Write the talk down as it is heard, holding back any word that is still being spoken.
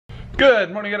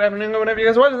Good morning, good afternoon, whenever you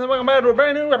guys are watching this. Welcome back to a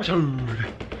brand new episode.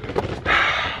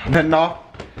 I'm heading off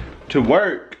to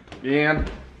work again.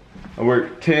 I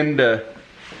work 10 to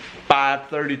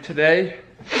 5:30 today.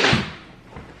 I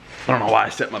don't know why I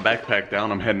set my backpack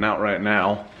down. I'm heading out right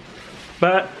now.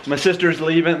 But my sister's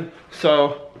leaving,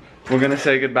 so we're gonna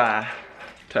say goodbye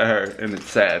to her. And it's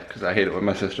sad because I hate it when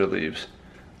my sister leaves.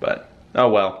 But oh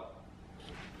well.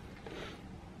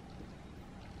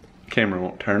 Camera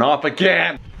won't turn off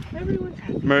again.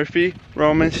 Murphy,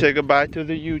 Roman, say goodbye to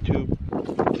the YouTube.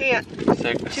 Can't.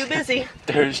 Too busy.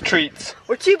 There's treats.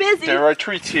 We're too busy. There are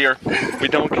treats here. We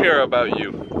don't care about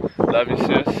you. Love you,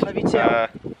 sis. Love you too. I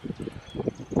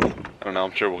don't know.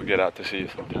 I'm sure we'll get out to see you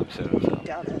sometime soon. So.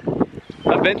 Doubt it.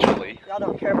 Eventually. Y'all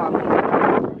don't care about me.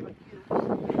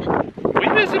 We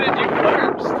visited you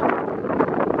first.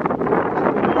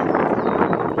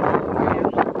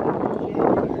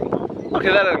 Okay,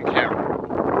 that doesn't count.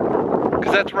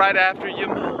 Because that's right after you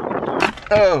moved.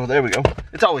 Oh, there we go.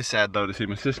 It's always sad, though, to see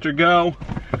my sister go.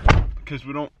 Because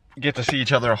we don't get to see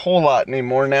each other a whole lot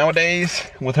anymore nowadays.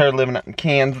 With her living out in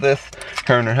Kansas,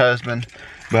 her and her husband.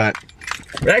 But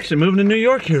we're actually moving to New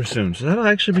York here soon. So that'll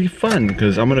actually be fun.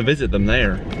 Because I'm going to visit them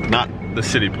there. Not the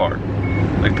city part.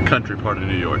 Like the country part of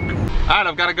New York. Alright,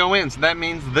 I've got to go in. So that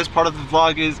means this part of the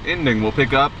vlog is ending. We'll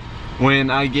pick up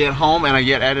when I get home and I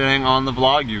get editing on the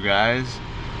vlog, you guys.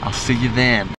 I'll see you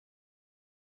then.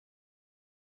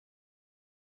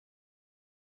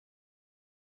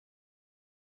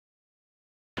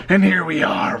 And here we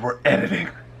are, we're editing.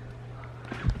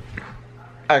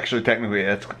 Actually, technically,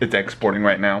 it's exporting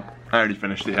right now. I already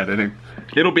finished the editing.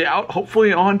 It'll be out,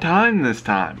 hopefully, on time this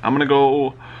time. I'm gonna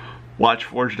go watch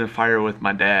Forged in Fire with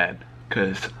my dad,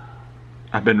 because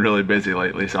I've been really busy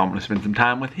lately, so I'm gonna spend some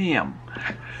time with him.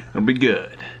 It'll be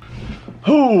good.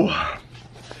 Whew.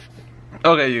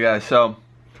 Okay, you guys, so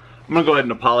I'm gonna go ahead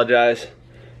and apologize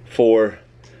for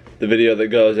the video that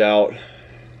goes out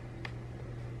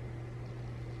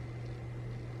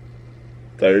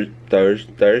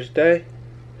Thursday?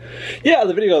 Yeah,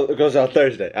 the video goes out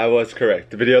Thursday. I was correct.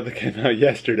 The video that came out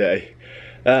yesterday.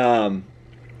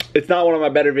 It's not one of my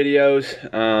better videos.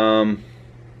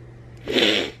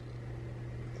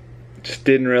 Just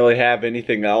didn't really have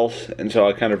anything else, and so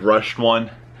I kind of rushed one.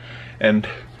 And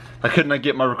I could not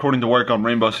get my recording to work on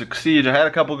Rainbow Six Siege. I had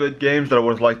a couple good games that I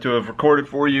would have liked to have recorded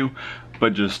for you,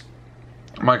 but just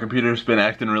my computer's been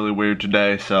acting really weird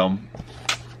today, so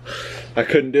I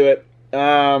couldn't do it.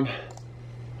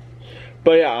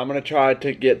 But yeah, I'm gonna try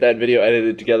to get that video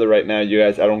edited together right now, you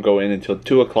guys. I don't go in until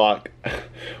 2 o'clock.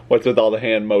 What's with all the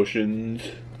hand motions?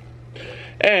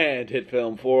 And hit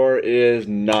film 4 is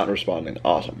not responding.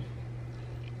 Awesome.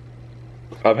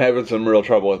 I'm having some real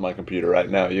trouble with my computer right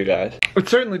now, you guys. It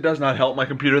certainly does not help my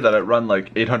computer that I run like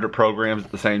 800 programs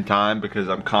at the same time, because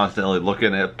I'm constantly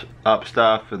looking up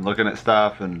stuff and looking at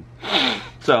stuff, and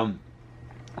so,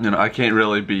 you know, I can't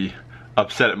really be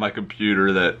upset at my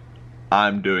computer that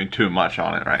I'm doing too much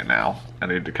on it right now. I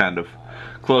need to kind of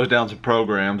close down some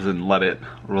programs and let it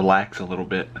relax a little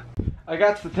bit. I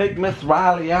got to take Miss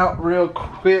Riley out real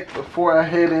quick before I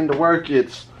head into work.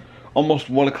 It's almost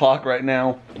 1 o'clock right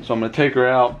now, so I'm gonna take her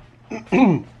out.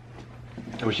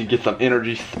 We should get some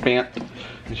energy spent,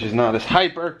 and she's not as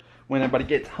hyper when everybody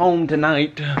gets home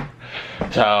tonight.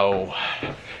 So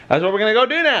that's what we're gonna go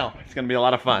do now. It's gonna be a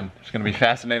lot of fun. It's gonna be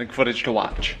fascinating footage to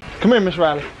watch. Come here, Miss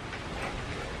Riley.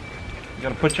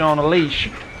 Gotta put you on a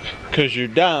leash, cause you're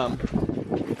dumb.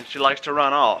 And she likes to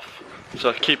run off.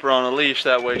 So I keep her on a leash,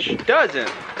 that way she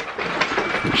doesn't.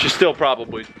 She still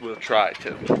probably will try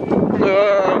to.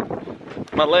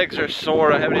 My legs are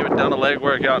sore. I haven't even done a leg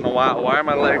workout in a while. Why are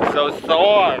my legs so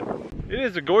sore? It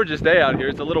is a gorgeous day out here.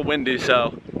 It's a little windy,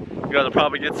 so you guys will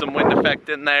probably get some wind effect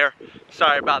in there.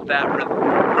 Sorry about that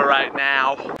for right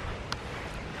now.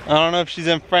 I don't know if she's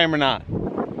in frame or not.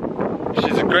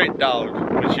 She's a great dog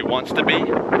when she wants to be.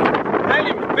 Not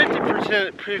even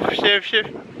 50%,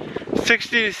 60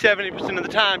 to 70% of the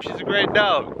time, she's a great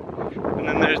dog. And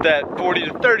then there's that 40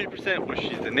 to 30% where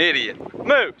she's an idiot.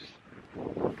 Moose,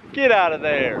 get out of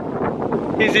there.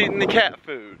 He's eating the cat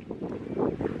food.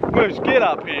 Moose, get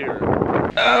up here.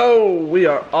 Oh, we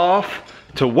are off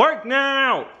to work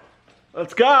now.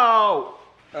 Let's go.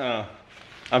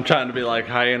 I'm trying to be like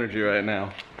high energy right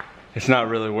now. It's not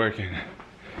really working.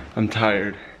 I'm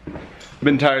tired. I've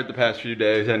been tired the past few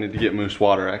days. I need to get Moose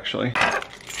water, actually.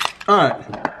 Alright.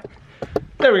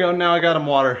 There we go. Now I got him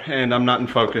water, and I'm not in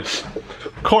focus.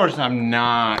 Of course I'm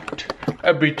not.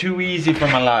 That'd be too easy for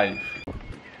my life.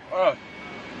 Alright.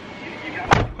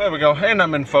 There we go. And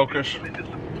I'm in focus.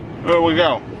 There we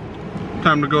go.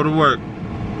 Time to go to work.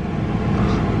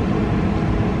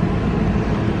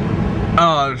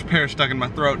 Oh, there's pear stuck in my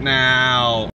throat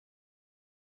now.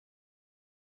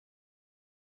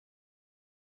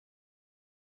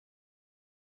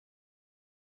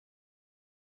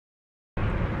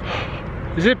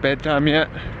 Is it bedtime yet?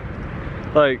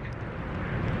 Like,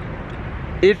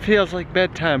 it feels like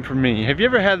bedtime for me. Have you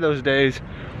ever had those days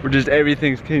where just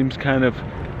everything seems kind of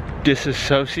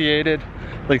disassociated?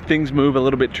 Like things move a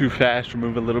little bit too fast or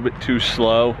move a little bit too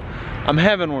slow. I'm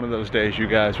having one of those days, you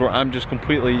guys, where I'm just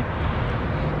completely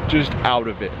just out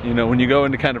of it. You know, when you go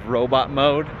into kind of robot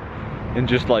mode and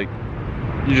just like,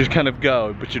 you just kind of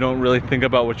go, but you don't really think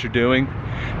about what you're doing.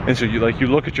 And so you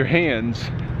look at your hands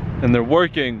and they're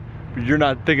working, but you're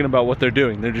not thinking about what they're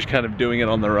doing. They're just kind of doing it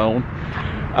on their own.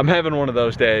 I'm having one of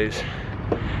those days,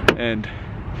 and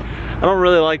I don't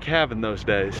really like having those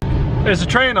days. There's a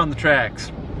train on the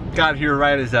tracks. Got here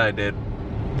right as I did.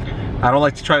 I don't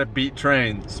like to try to beat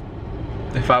trains.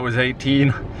 If I was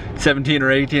 17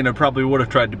 or 18, I probably would have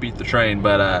tried to beat the train,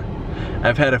 but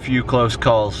I've had a few close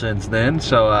calls since then,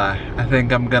 so I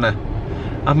think I'm gonna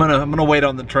wait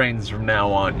on the trains from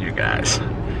now on, you guys.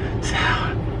 So,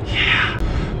 yeah.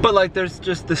 But like, there's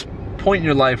just this point in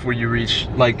your life where you reach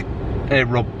like a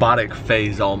robotic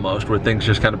phase almost, where things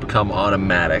just kind of become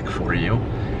automatic for you.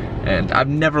 And I've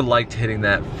never liked hitting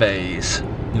that phase.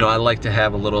 You know, I like to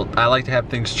have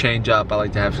things change up. I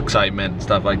like to have excitement and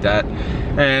stuff like that.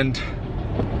 And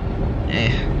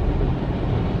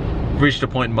I've reached a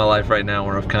point in my life right now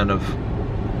where I've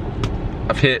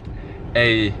hit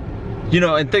a, you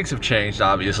know, and things have changed,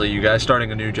 obviously, you guys,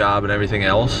 starting a new job and everything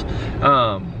else.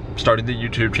 Starting the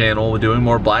YouTube channel, doing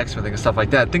more blacksmithing and stuff like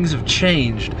that. Things have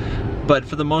changed, but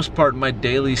for the most part, my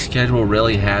daily schedule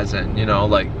really hasn't, you know,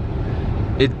 like,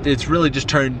 it's really just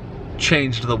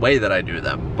changed the way that I do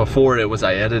them. Before it was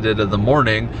I edited in the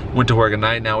morning, went to work at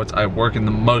night. Now it's I work in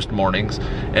the most mornings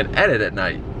and edit at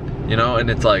night, you know, and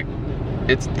it's like,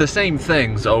 it's the same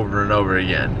things over and over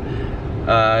again.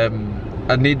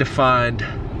 I need to find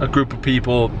a group of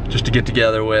people just to get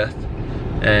together with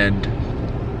and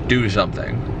do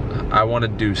something. I want to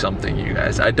do something, you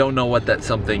guys. I don't know what that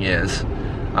something is.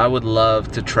 I would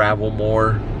love to travel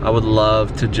more. I would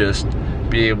love to just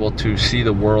be able to see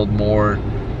the world more,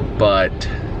 but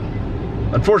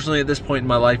unfortunately at this point in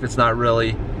my life, it's not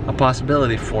really a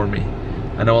possibility for me.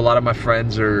 I know a lot of my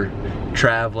friends are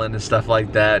traveling and stuff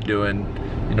like that, doing,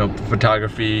 you know,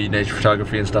 photography, nature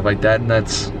photography and stuff like that, and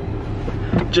that's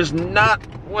just not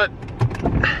what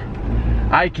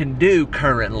I can do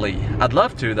currently. I'd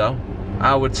love to, though.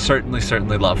 I would certainly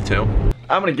love to.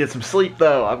 I'm gonna get some sleep,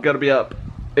 though. I've got to be up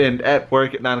and at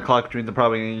work at 9 o'clock, which means I'm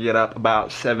probably gonna get up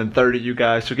about 7:30, you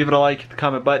guys. So give it a like, hit the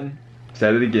comment button,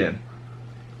 set it again.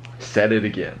 Set it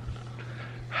again.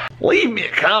 Leave me a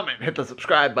comment, hit the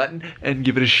subscribe button, and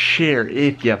give it a share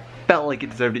if you felt like it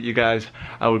deserved it, you guys.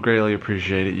 I would greatly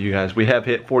appreciate it, you guys. We have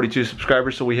hit 42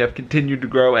 subscribers, so we have continued to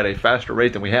grow at a faster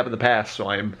rate than we have in the past, so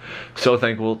I am so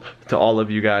thankful to all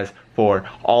of you guys for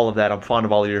all of that. I'm fond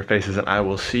of all of your faces, and I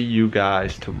will see you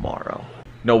guys tomorrow.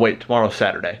 No, wait, tomorrow's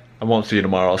Saturday. I won't see you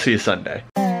tomorrow. I'll see you Sunday.